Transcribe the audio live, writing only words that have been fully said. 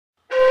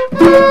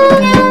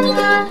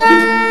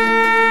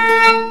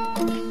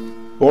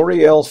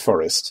Boreal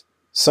Forest,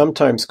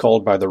 sometimes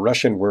called by the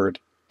Russian word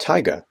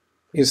taiga,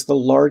 is the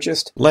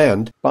largest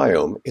land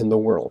biome in the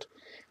world.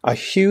 A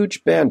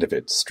huge band of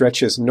it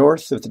stretches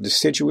north of the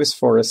deciduous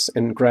forests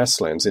and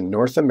grasslands in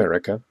North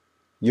America,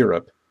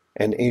 Europe,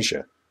 and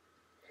Asia.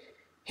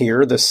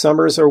 Here the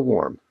summers are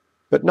warm,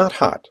 but not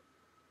hot.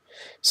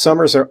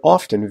 Summers are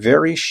often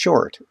very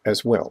short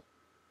as well.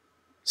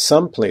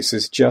 Some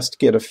places just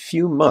get a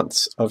few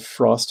months of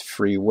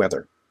frost-free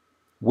weather.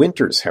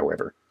 Winters,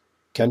 however,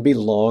 can be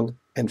long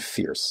and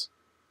fierce.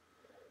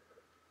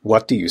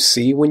 What do you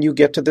see when you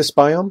get to this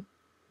biome?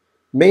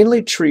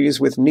 Mainly trees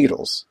with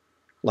needles,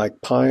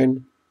 like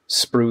pine,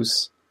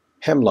 spruce,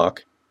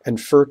 hemlock, and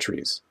fir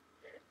trees.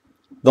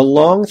 The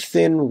long,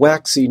 thin,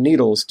 waxy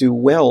needles do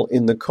well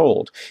in the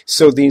cold,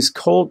 so these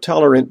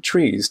cold-tolerant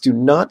trees do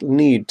not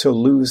need to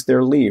lose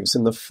their leaves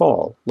in the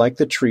fall like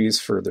the trees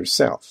further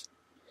south.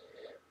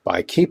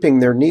 By keeping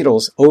their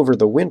needles over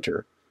the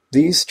winter,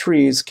 these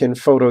trees can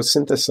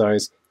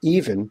photosynthesize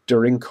even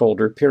during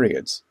colder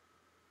periods.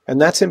 And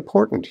that's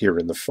important here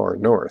in the far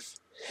north,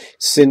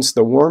 since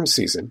the warm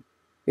season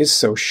is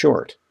so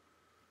short.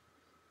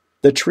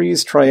 The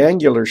tree's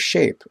triangular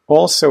shape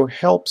also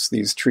helps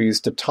these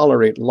trees to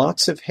tolerate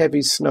lots of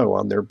heavy snow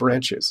on their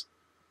branches.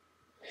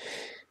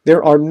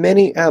 There are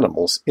many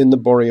animals in the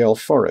Boreal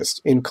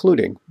Forest,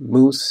 including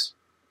moose,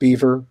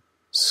 beaver,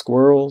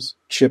 squirrels,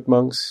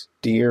 chipmunks,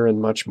 deer,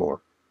 and much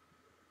more.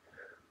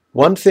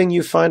 One thing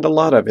you find a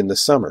lot of in the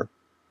summer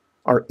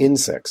are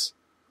insects.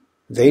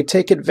 They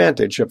take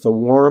advantage of the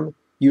warm,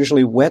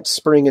 usually wet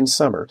spring and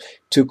summer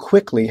to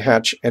quickly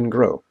hatch and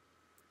grow.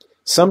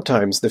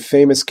 Sometimes the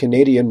famous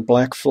Canadian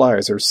black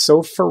flies are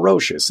so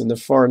ferocious in the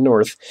far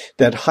north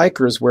that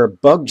hikers wear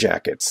bug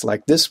jackets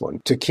like this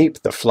one to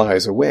keep the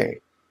flies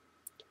away.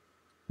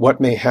 What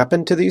may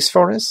happen to these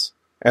forests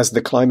as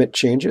the climate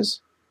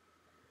changes?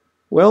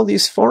 Well,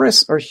 these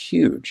forests are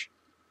huge.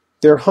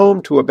 They're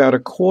home to about a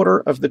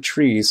quarter of the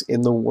trees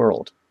in the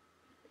world.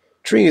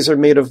 Trees are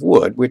made of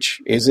wood,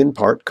 which is in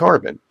part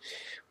carbon.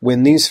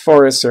 When these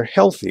forests are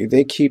healthy,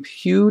 they keep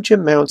huge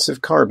amounts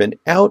of carbon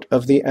out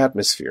of the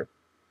atmosphere.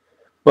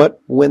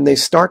 But when they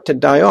start to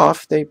die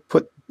off, they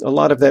put a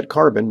lot of that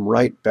carbon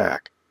right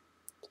back.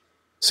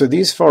 So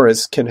these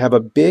forests can have a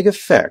big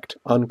effect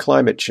on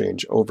climate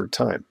change over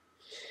time.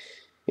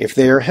 If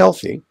they are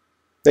healthy,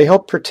 they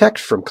help protect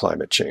from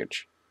climate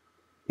change.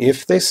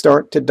 If they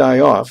start to die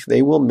off,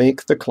 they will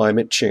make the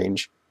climate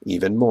change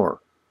even more.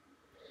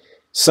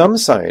 Some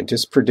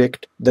scientists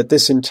predict that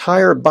this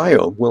entire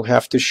biome will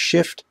have to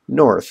shift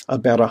north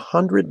about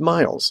 100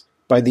 miles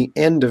by the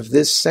end of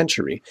this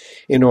century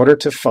in order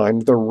to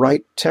find the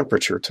right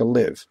temperature to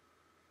live.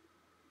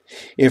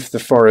 If the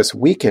forests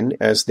weaken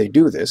as they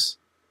do this,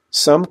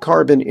 some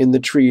carbon in the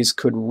trees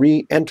could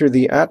re-enter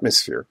the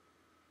atmosphere,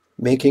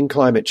 making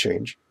climate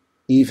change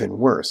even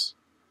worse.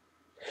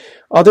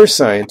 Other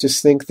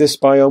scientists think this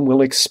biome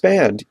will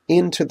expand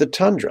into the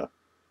tundra.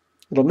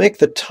 It'll make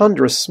the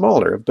tundra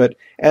smaller, but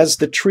as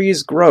the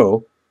trees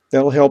grow,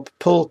 they'll help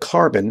pull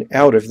carbon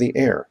out of the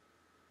air.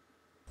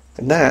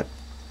 And that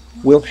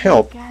will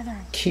help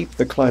keep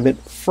the climate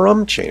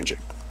from changing.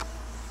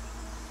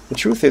 The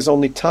truth is,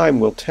 only time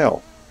will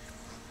tell.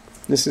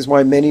 This is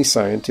why many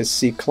scientists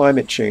see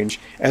climate change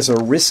as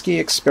a risky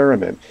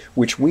experiment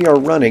which we are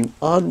running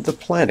on the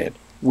planet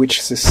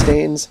which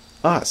sustains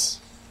us.